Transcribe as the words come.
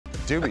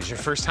Doobie, it's your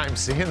first time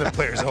seeing the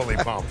players only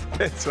bump.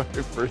 It's my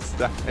first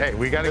time. Hey,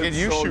 we got to get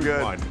you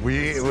shooting one.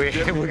 We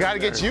got to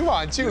get you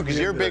on too, because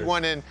you're a big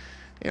one in,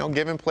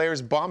 giving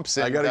players bumps.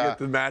 And, I got to get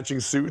the matching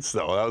suits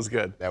though. That was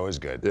good. That was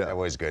good. Yeah. That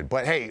was good.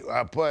 But hey,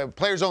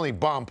 players only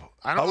bump.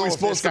 I don't How know are we if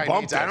supposed this to guy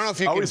bump needs. this? I don't know if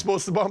you How can. are we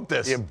supposed to bump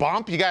this? You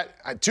bump. You got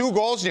 2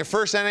 goals in your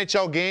first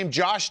NHL game.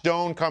 Josh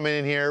Doan coming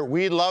in here.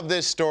 We love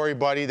this story,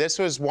 buddy. This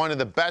was one of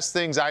the best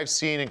things I've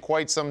seen in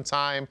quite some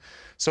time.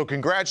 So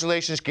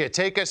congratulations. Can you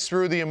take us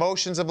through the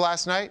emotions of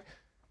last night?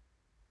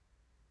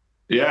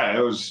 Yeah,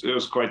 it was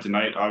quite the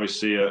night.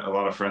 Obviously, a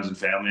lot of friends and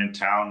family in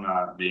town,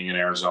 being in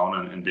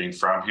Arizona and being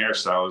from here,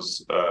 so that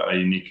was a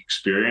unique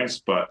experience.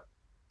 But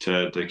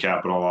to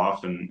cap it all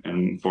off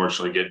and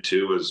fortunately get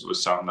 2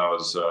 was something that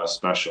was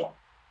special.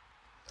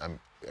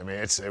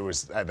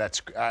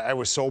 I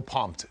was so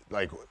pumped,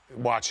 like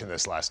watching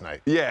this last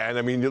night. Yeah, and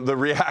I mean the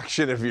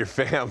reaction of your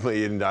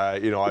family, and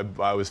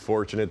I was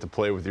fortunate to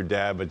play with your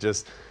dad, but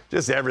just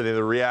everything,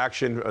 the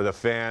reaction of the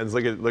fans.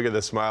 Look at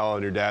the smile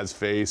on your dad's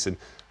face, and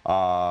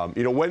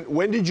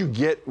when did you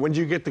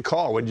get the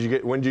call? When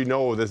did you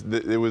know this,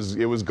 it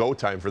was go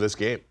time for this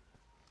game?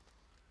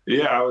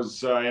 Yeah, I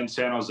was in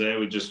San Jose.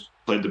 We just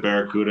played the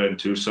Barracuda in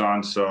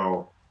Tucson,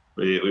 so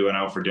we went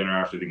out for dinner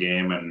after the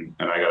game, and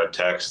I got a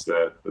text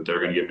that they were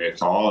going to give me a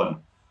call, and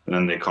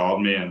then they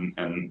called me,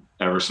 and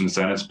ever since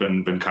then it's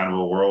been kind of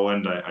a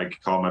whirlwind. I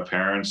called my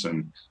parents,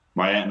 and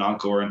my aunt and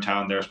uncle were in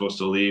town. They were supposed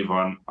to leave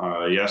on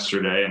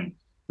yesterday, and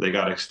they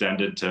got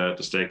extended to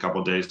stay a couple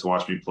of days to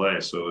watch me play.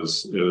 So it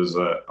was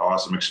an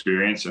awesome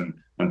experience, and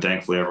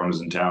thankfully everyone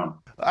was in town.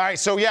 All right,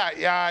 so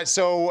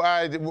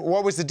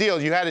what was the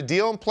deal? You had a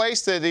deal in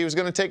place that he was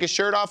going to take his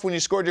shirt off when you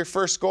scored your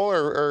first goal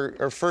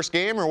or first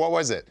game, or what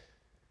was it?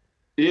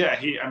 Yeah,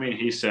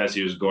 he says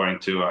he was going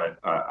to.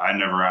 I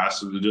never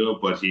asked him to do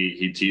it, but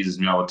he teases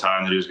me all the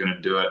time that he was going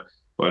to do it.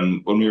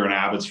 When we were in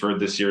Abbotsford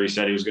this year, he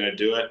said he was going to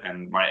do it,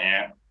 and my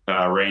aunt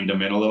reined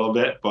him in a little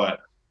bit, but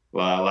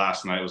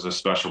last night was a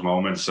special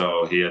moment,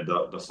 so he had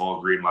the full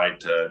green light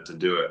to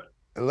do it.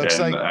 It looks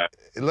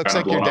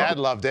like your dad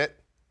loved it.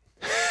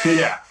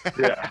 Yeah.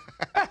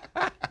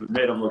 It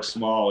made him look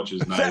small, which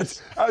is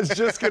nice. I was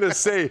just going to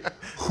say,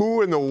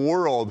 who in the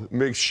world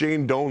makes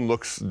Shane Doan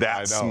look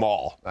that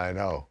small? I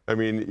know. I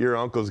mean, your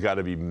uncle's got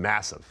to be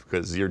massive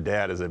because your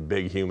dad is a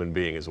big human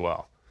being as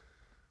well.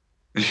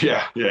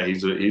 Yeah,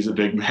 he's a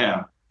big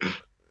man.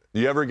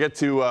 You ever get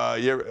to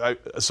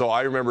so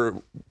I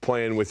remember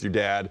playing with your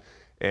dad,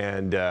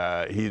 and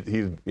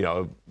he's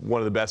one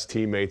of the best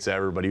teammates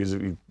ever, but he was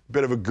a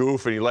bit of a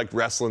goof, and he liked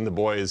wrestling the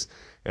boys,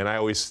 and I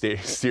always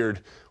steered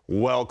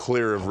well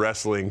clear of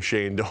wrestling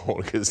Shane Doan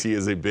because he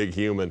is a big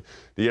human.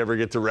 Do you ever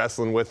get to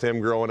wrestling with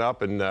him growing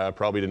up, and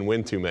probably didn't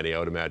win too many, I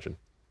would imagine?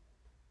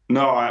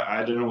 No,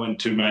 I didn't win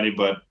too many,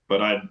 but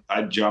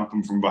I'd jump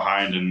him from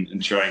behind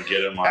and try and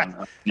get him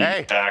on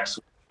attacks.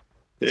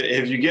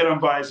 If you get him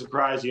by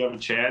surprise, you have a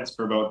chance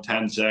for about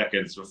 10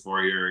 seconds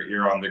before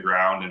you're on the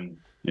ground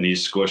and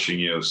he's squishing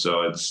you.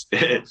 So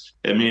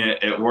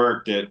it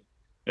worked.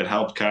 It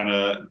helped kind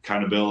of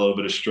build a little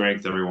bit of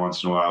strength every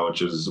once in a while,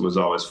 which was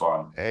always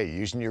fun. Hey,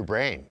 using your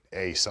brain.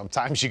 Hey,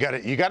 sometimes you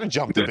gotta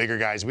jump the bigger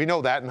guys. We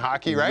know that in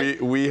hockey,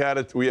 right? We had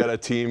a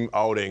team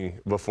outing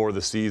before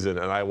the season,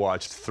 and I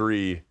watched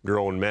 3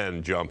 grown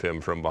men jump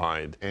him from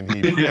behind, and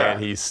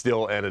he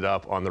still ended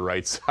up on the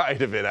right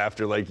side of it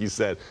after, like you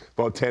said,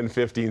 about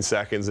 10-15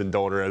 seconds, and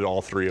Donor had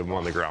all 3 of them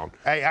on the ground.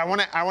 Hey, I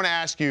want to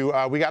ask you.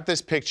 We got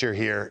this picture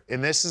here,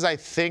 and this is, I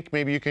think,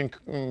 maybe you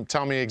can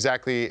tell me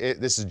exactly.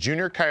 This is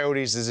Junior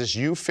Coyotes. Is this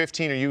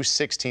U15 or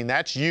U16?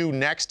 That's you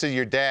next to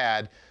your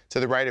dad. To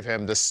the right of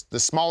him, the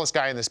smallest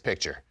guy in this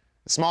picture,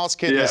 the smallest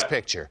kid in this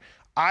picture.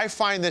 I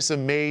find this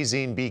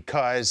amazing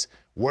because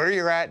where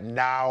you're at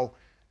now,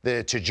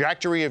 the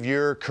trajectory of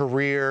your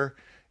career,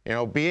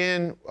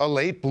 being a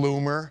late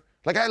bloomer.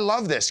 Like, I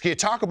love this. Can you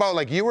talk about,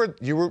 like,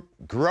 you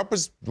grew up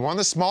as one of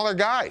the smaller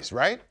guys,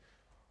 right?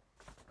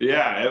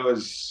 Yeah, it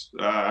was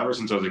ever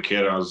since I was a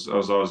kid. I was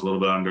always a little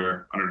bit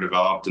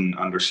underdeveloped and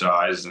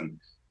undersized, and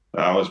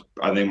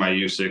I think my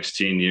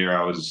U16 year,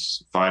 I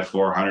was 5'4",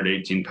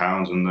 118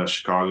 pounds when the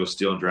Chicago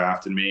Steel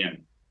drafted me,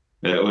 and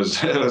it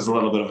was a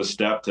little bit of a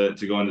step to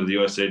go into the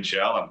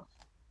USHL,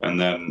 and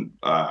then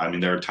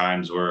there are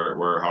times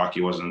where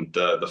hockey wasn't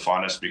the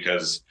funnest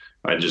because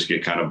I just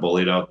get kind of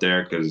bullied out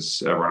there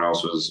because everyone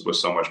else was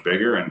so much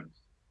bigger, and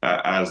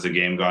as the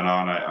game gone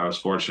on, I was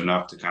fortunate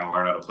enough to kind of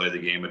learn how to play the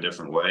game a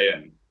different way,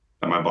 and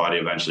my body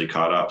eventually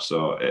caught up.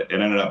 So it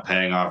ended up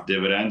paying off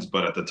dividends,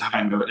 but at the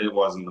time it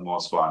wasn't the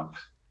most fun.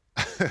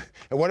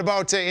 And what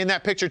about in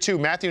that picture too?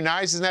 Matthew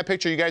Nyes is in that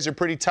picture. You guys are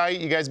pretty tight.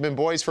 You guys have been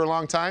boys for a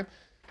long time.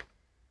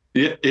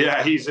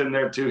 Yeah, he's in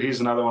there too. He's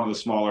another one of the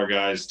smaller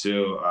guys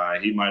too.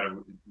 He might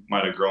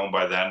have grown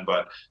by then,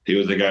 but he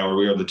was the guy where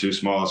we were the 2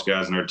 smallest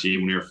guys on our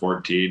team when we were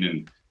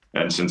 14,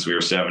 and since we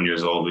were 7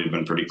 years old, we've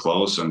been pretty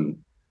close. And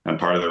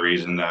part of the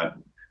reason that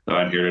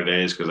I'm here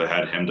today is because I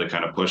had him to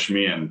kind of push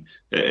me, and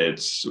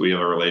we have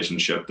a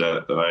relationship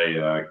that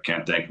I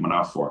can't thank him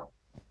enough for.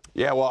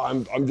 Yeah, well,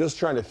 I'm just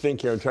trying to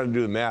think here. I'm trying to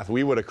do the math.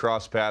 We would have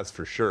crossed paths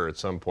for sure at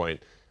some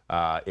point.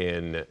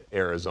 in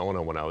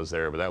Arizona when I was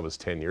there, but that was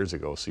 10 years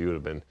ago, so you would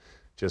have been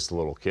just a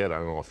little kid. I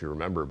don't know if you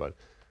remember, but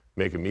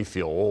making me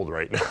feel old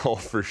right now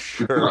for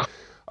sure.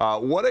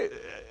 What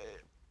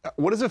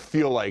does it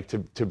feel like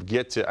to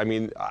get to, I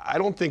mean, I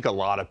don't think a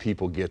lot of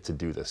people get to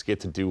do this, get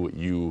to do what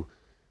you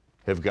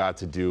have got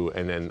to do,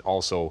 and then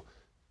also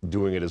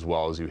doing it as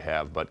well as you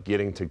have, but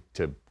getting to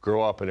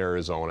grow up in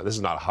Arizona. This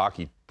is not a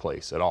hockey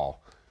place at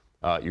all.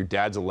 Your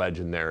dad's a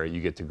legend there.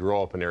 You get to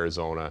grow up in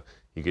Arizona.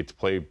 You get to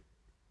play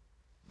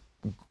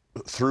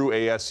through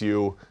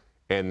ASU,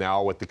 and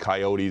now with the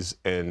Coyotes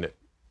and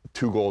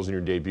 2 goals in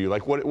your debut.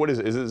 Like, what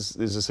is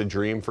this a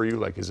dream for you?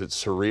 Like, is it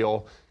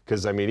surreal?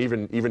 Because I mean,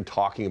 even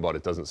talking about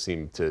it doesn't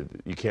seem to.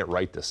 You can't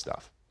write this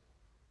stuff.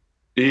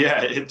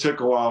 Yeah, it took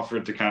a while for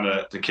it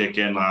to kick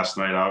in last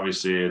night.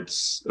 Obviously,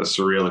 it's a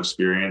surreal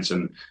experience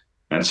and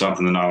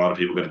something that not a lot of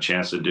people get a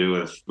chance to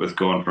do with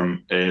going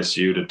from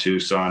ASU to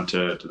Tucson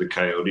to the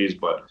Coyotes.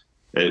 But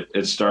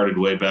it started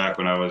way back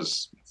when I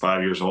was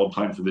 5 years old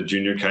playing for the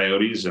junior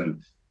Coyotes,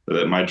 and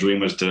my dream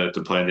was to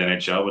play in the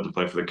NHL, but to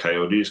play for the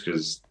Coyotes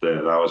because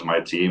that was my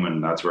team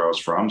and that's where I was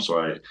from.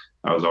 So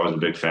I was always a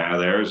big fan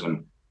of theirs.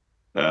 And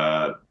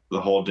the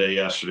whole day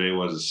yesterday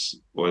was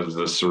a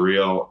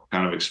surreal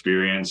kind of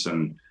experience,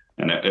 and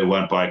it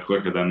went by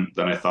quicker than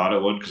I thought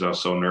it would because I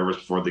was so nervous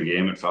before the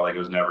game. It felt like it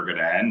was never going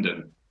to end,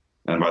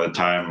 and by the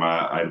time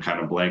I kind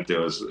of blinked, it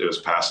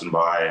was passing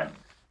by.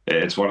 And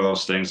it's one of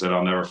those things that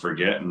I'll never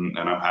forget, and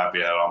I'm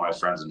happy I had all my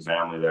friends and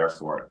family there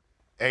for it.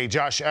 Hey,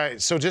 Josh,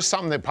 so just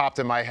something that popped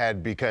in my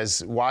head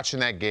because watching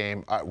that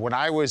game, when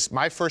I was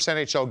my first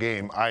NHL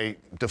game, I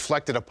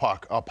deflected a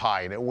puck up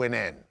high and it went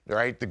in,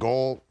 right? The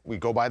goal, we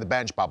go by the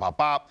bench, bop, bop,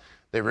 bop.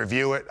 They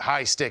review it,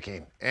 high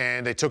sticking,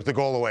 and they took the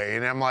goal away.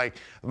 And I'm like,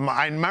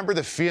 I remember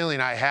the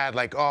feeling I had,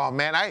 like, oh,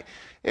 man,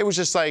 it was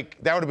just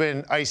like, that would have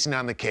been icing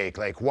on the cake.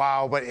 Like,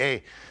 wow, but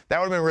hey, that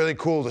would have been really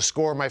cool to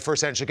score my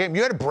first NHL game.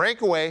 You had a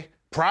breakaway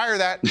prior to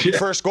that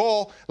first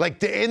goal,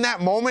 like in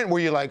that moment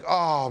where you're like,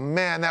 oh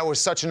man, that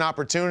was such an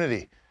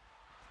opportunity.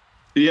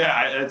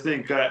 Yeah, I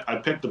think I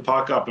picked the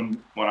puck up,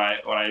 and when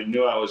I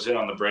knew I was in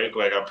on the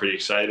breakaway, I got pretty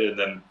excited.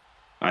 Then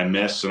I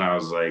missed, and I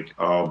was like,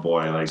 oh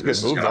boy, like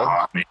this is gonna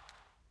haunt me.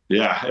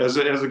 Yeah, it was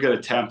a good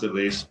attempt at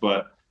least,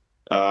 but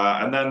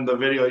and then the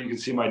video, you can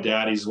see my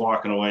dad, he's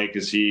walking away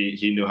because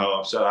he knew how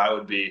upset I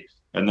would be.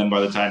 And then by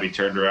the time he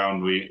turned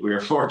around, we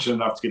were fortunate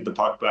enough to get the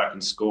puck back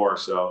and score.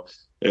 So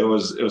it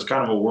was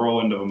kind of a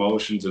whirlwind of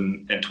emotions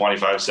in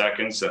 25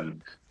 seconds,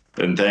 and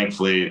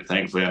thankfully I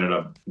ended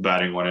up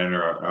batting one in,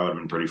 or I would have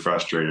been pretty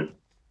frustrated.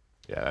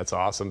 Yeah, that's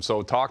awesome.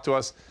 So talk to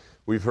us.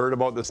 We've heard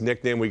about this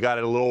nickname. We got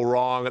it a little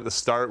wrong at the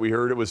start. We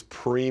heard it was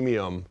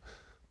premium,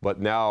 but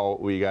now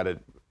we got it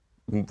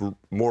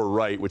more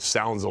right, which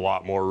sounds a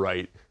lot more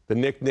right. The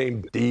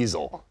nickname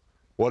Diesel.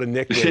 What a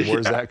nickname.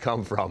 Where's that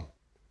come from?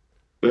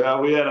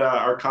 Yeah, we had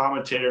our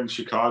commentator in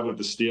Chicago at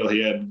the Steel.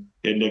 He had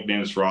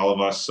nicknames for all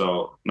of us.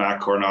 So Matt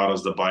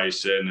Coronado's the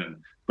Bison, and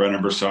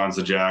Brendan Bresson's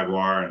the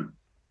Jaguar, and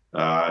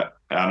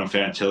Adam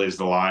Fantilli's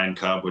the Lion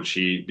Cub, which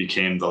he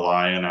became the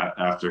Lion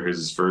after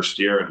his first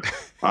year. And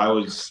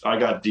I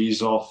got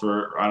Diesel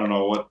for, I don't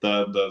know what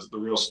the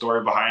real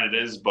story behind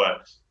it is,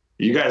 but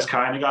you guys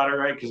kind of got it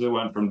right because it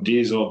went from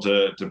Diesel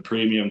to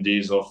premium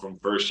Diesel from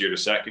first year to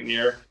second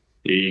year.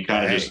 He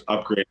kind of just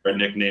upgraded our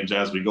nicknames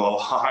as we go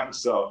along.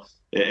 So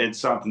it's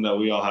something that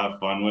we all have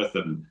fun with,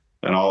 and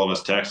all of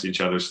us text each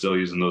other still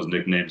using those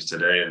nicknames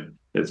today, and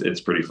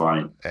it's pretty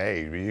funny.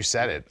 Hey, you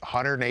said it.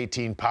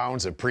 118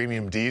 pounds of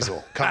premium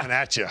diesel coming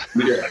at you.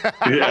 Yeah.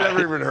 I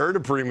never even heard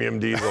of premium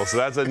diesel, so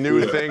that's a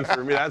new thing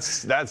for me.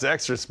 That's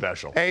extra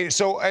special. Hey,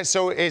 so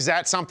is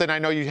that something I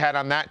know you had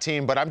on that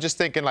team? But I'm just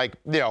thinking, like,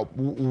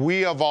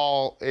 we have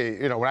all,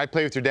 when I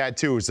play with your dad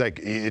too, it's like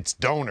it's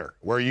Donor.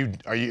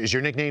 Is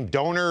your nickname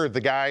Donor? Or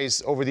the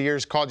guys over the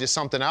years called you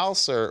something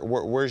else, or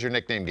where's your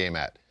nickname game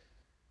at?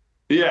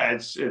 Yeah,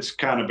 it's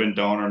kind of been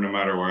Donor no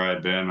matter where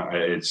I've been.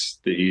 It's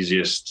the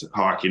easiest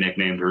hockey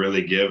nickname to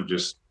really give.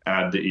 Just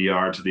add the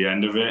ER to the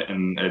end of it,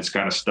 and it's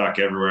kind of stuck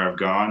everywhere I've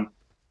gone.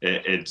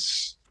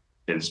 It's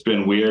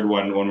been weird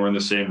when we're in the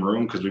same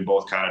room because we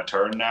both kind of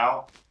turn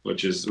now,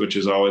 which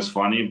is always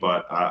funny.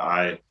 But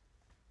I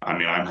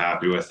mean, I'm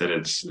happy with it.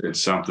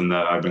 It's something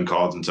that I've been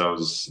called since I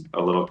was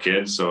a little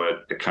kid, so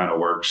it kind of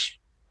works.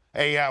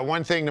 Hey,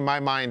 one thing to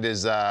my mind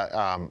is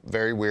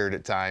very weird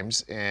at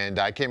times, and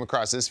I came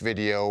across this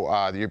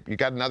video. You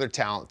got another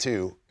talent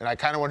too, and I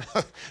kind of want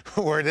to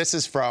know where this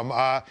is from.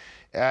 I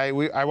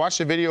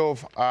watched a video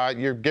of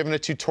you're giving a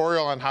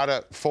tutorial on how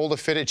to fold a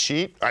fitted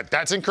sheet.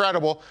 That's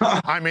incredible.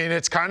 I mean,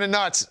 it's kind of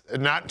nuts.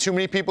 Not too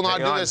many people know how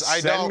to do this.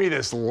 Send me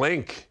this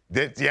link.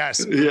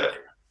 Yes. Yeah.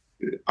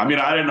 I mean,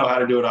 I didn't know how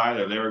to do it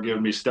either. They were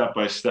giving me step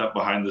by step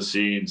behind the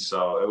scenes,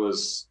 so it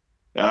was.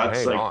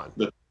 That's like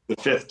the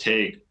fifth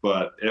take,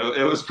 but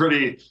it was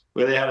pretty.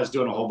 They had us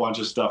doing a whole bunch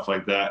of stuff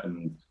like that,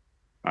 and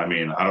I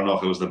mean, I don't know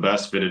if it was the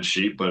best fitted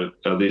sheet, but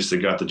at least it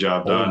got the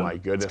job done. Oh my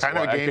goodness! It's kind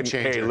of a game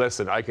changer. Hey,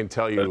 listen, I can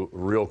tell you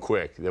real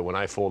quick that when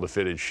I fold a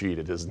fitted sheet,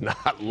 it does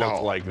not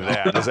look like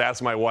that. Just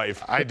ask my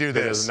wife. I do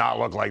this. It does not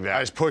look like that.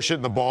 I just push it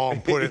in the ball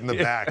and put it in the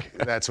back.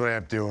 That's what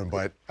I'm doing.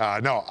 But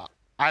no,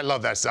 I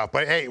love that stuff.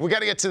 But hey, we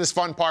got to get to this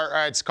fun part.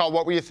 It's called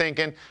What Were You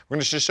Thinking? We're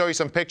going to just show you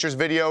some pictures,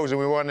 videos, and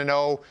we want to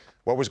know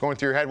what was going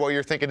through your head, what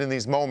you're thinking in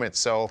these moments.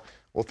 So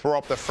we'll throw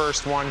up the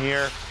first one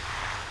here.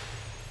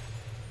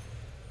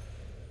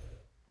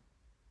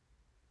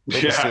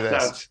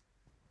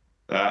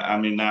 I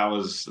mean, that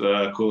was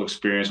a cool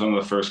experience. One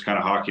of the first kind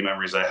of hockey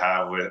memories I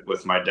have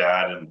with my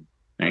dad,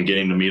 and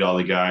getting to meet all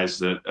the guys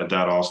at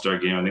that All-Star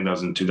game. I think that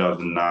was in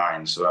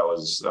 2009. So that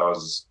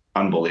was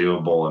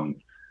unbelievable,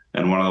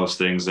 and one of those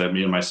things that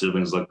me and my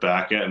siblings look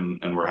back at,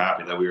 and we're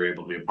happy that we were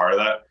able to be a part of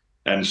that.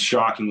 And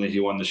shockingly, he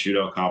won the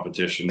shootout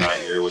competition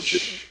that year,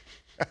 which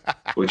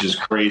is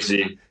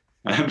crazy.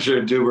 I'm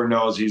sure Duber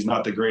knows he's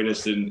not the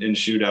greatest in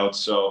shootouts,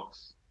 so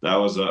that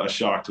was a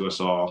shock to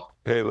us all.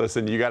 Hey,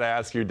 listen, you got to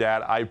ask your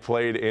dad. I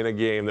played in a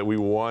game that we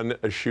won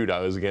a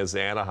shootout. It was against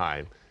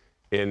Anaheim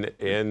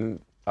in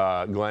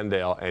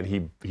Glendale, and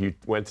he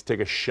went to take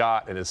a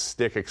shot, and his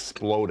stick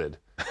exploded.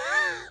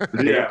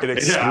 It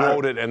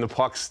exploded, and the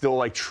puck still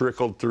like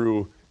trickled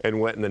through and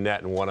went in the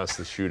net and won us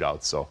the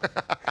shootout. So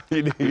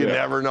you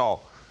never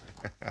know.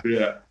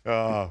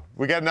 Yeah.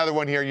 We got another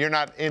one here. You're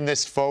not in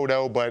this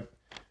photo, but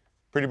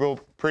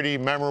pretty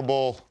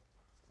memorable.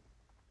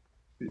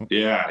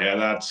 Yeah,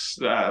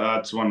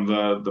 that's one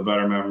of the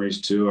better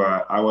memories too.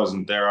 I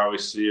wasn't there,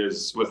 obviously,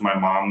 is with my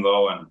mom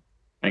though,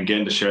 and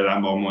getting to share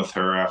that moment with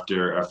her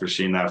after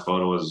seeing that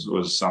photo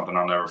was something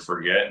I'll never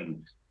forget.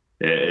 And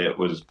it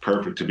was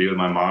perfect to be with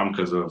my mom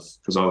because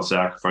all the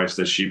sacrifice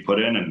that she put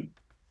in, and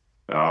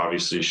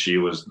obviously she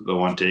was the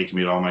one taking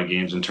me to all my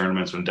games and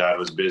tournaments when Dad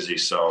was busy.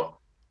 So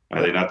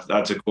I think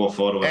that's a cool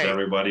photo with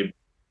everybody.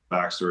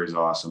 Backstory is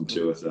awesome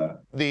too with that.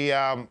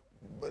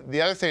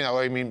 The other thing,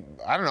 I mean,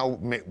 I don't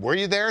know, were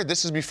you there?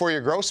 This is before your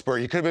growth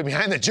spurt. You could have been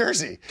behind the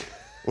jersey.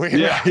 We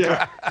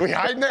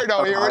hiding there?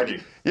 No,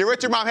 you're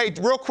with your mom. Hey,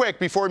 real quick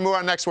before we move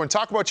on to the next one,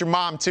 talk about your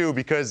mom too,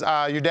 because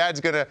your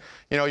dad's gonna,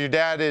 your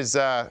dad is,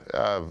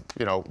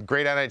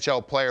 great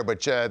NHL player,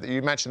 but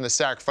you mentioned the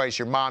sacrifice,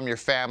 your mom, your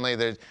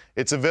family.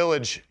 It's a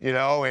village,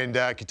 and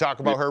can you talk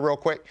about her real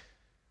quick?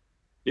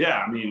 Yeah,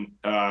 I mean,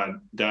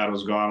 Dad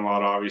was gone a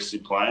lot, obviously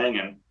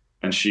playing,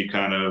 and she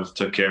kind of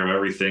took care of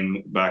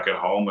everything back at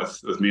home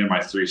with me and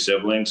my three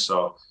siblings.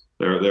 So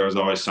there was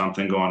always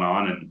something going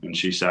on, and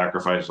she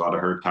sacrificed a lot of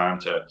her time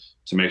to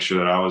make sure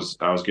that I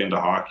was getting to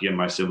hockey and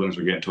my siblings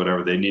were getting to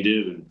whatever they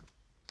needed.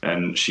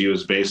 And she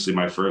was basically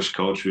my first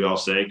coach, we all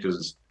say,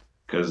 because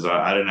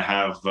I didn't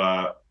have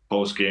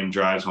post-game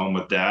drives home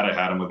with Dad. I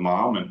had him with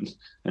Mom,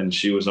 and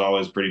she was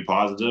always pretty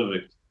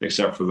positive,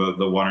 except for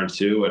the one or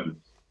two. And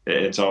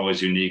it's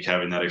always unique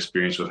having that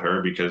experience with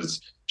her,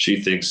 because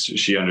she thinks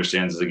she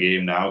understands the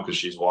game now because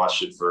she's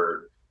watched it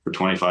for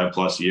 25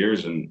 plus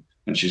years, and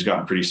she's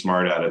gotten pretty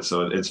smart at it.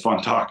 So it's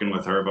fun talking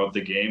with her about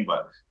the game,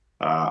 but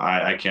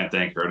I can't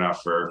thank her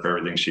enough for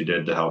everything she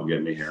did to help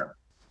get me here.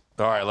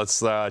 All right, let's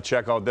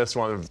check out this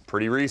one.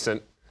 Pretty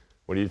recent.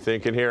 What are you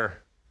thinking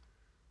here?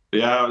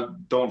 Yeah,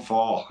 don't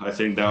fall. I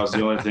think that was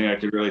the only thing I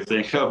could really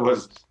think of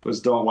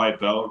was don't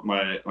wipe out.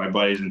 My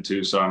buddies in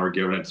Tucson were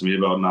giving it to me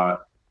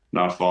about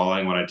not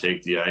falling when I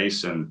take the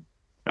ice, and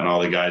all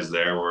the guys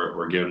there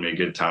were giving me a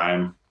good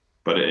time.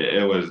 But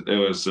it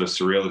was a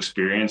surreal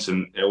experience,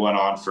 and it went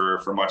on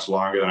for much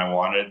longer than I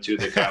wanted it to.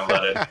 They kind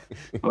of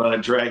let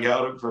it drag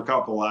out for a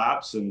couple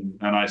laps, and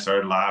I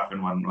started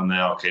laughing when they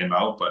all came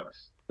out. But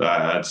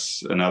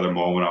that's another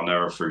moment I'll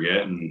never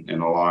forget in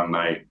a long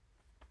night.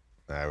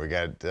 We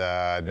got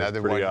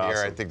another one awesome.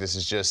 here. I think this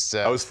is just.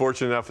 I was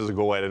fortunate enough as a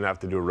goalie I didn't have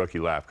to do a rookie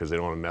lap because they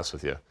don't want to mess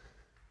with you.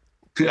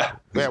 Yeah.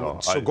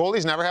 So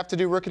goalies never have to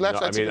do rookie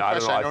laps? No, I mean, I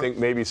don't know. I think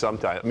maybe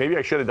sometime. Maybe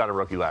I should have done a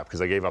rookie lap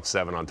because I gave up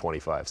 7 on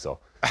 25. So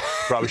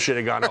probably should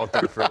have gone out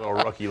there for a little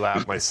rookie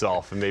lap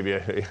myself, and maybe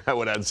I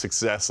would have had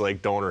success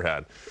like Doan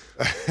had.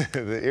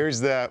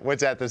 Here's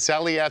what's that? The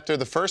Sally after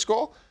the first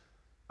goal?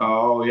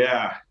 Oh,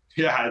 yeah.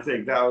 Yeah, I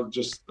think that was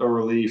just a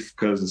relief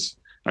because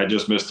I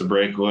just missed a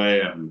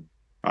breakaway, and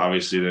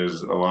obviously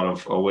there's a lot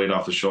of a weight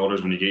off the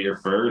shoulders when you get your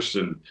first,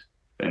 and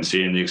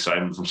seeing the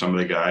excitement from some of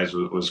the guys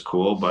was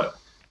cool. But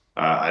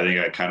I think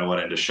I kind of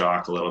went into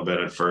shock a little bit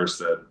at first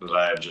that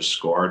I had just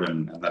scored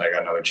and that I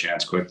got another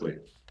chance quickly.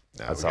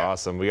 That's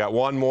awesome. We got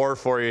one more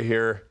for you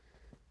here.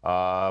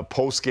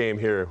 Post game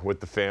here with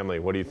the family.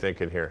 What are you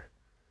thinking here?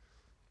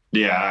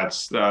 Yeah,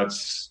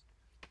 that's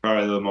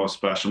probably the most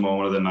special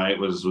moment of the night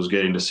was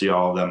getting to see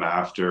all of them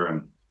after,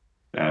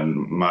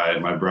 and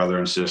my brother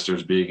and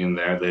sisters being in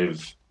there.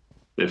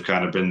 They've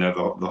kind of been there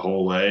the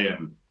whole way,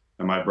 and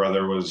my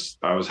brother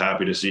I was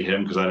happy to see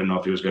him because I didn't know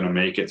if he was going to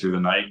make it through the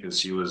night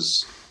because he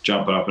was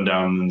jumping up and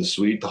down in the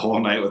suite the whole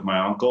night with my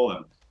uncle,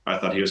 and I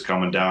thought he was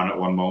coming down at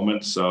one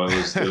moment. So it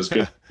was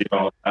good to see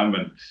all of them,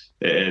 and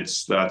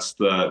that's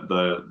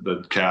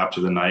the cap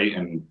to the night,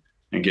 and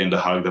getting to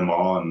hug them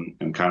all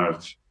and kind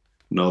of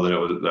know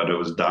that it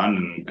was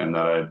done and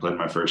that I had played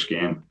my first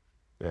game.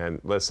 And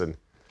listen,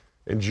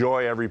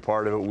 enjoy every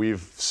part of it.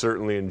 We've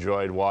certainly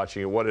enjoyed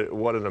watching it.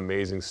 What an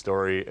amazing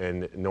story,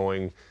 and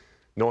knowing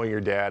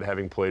your dad,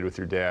 having played with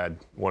your dad,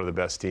 one of the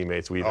best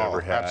teammates we've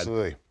ever had.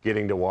 Absolutely.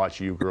 Getting to watch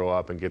you grow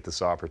up and get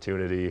this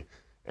opportunity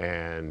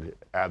and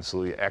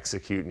absolutely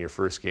execute in your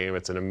first game.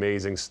 It's an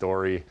amazing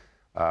story.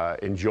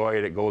 Enjoy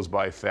it. It goes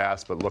by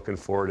fast, but looking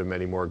forward to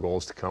many more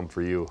goals to come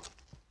for you.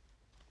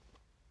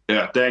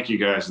 Yeah, thank you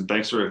guys, and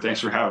thanks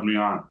for having me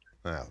on.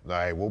 All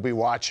right, we'll be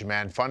watching,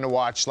 man. Fun to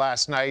watch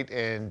last night,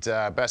 and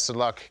best of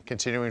luck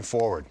continuing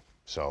forward.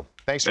 So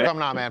thanks for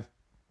coming on, man.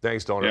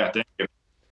 Thanks, Doan. Yeah, thank you.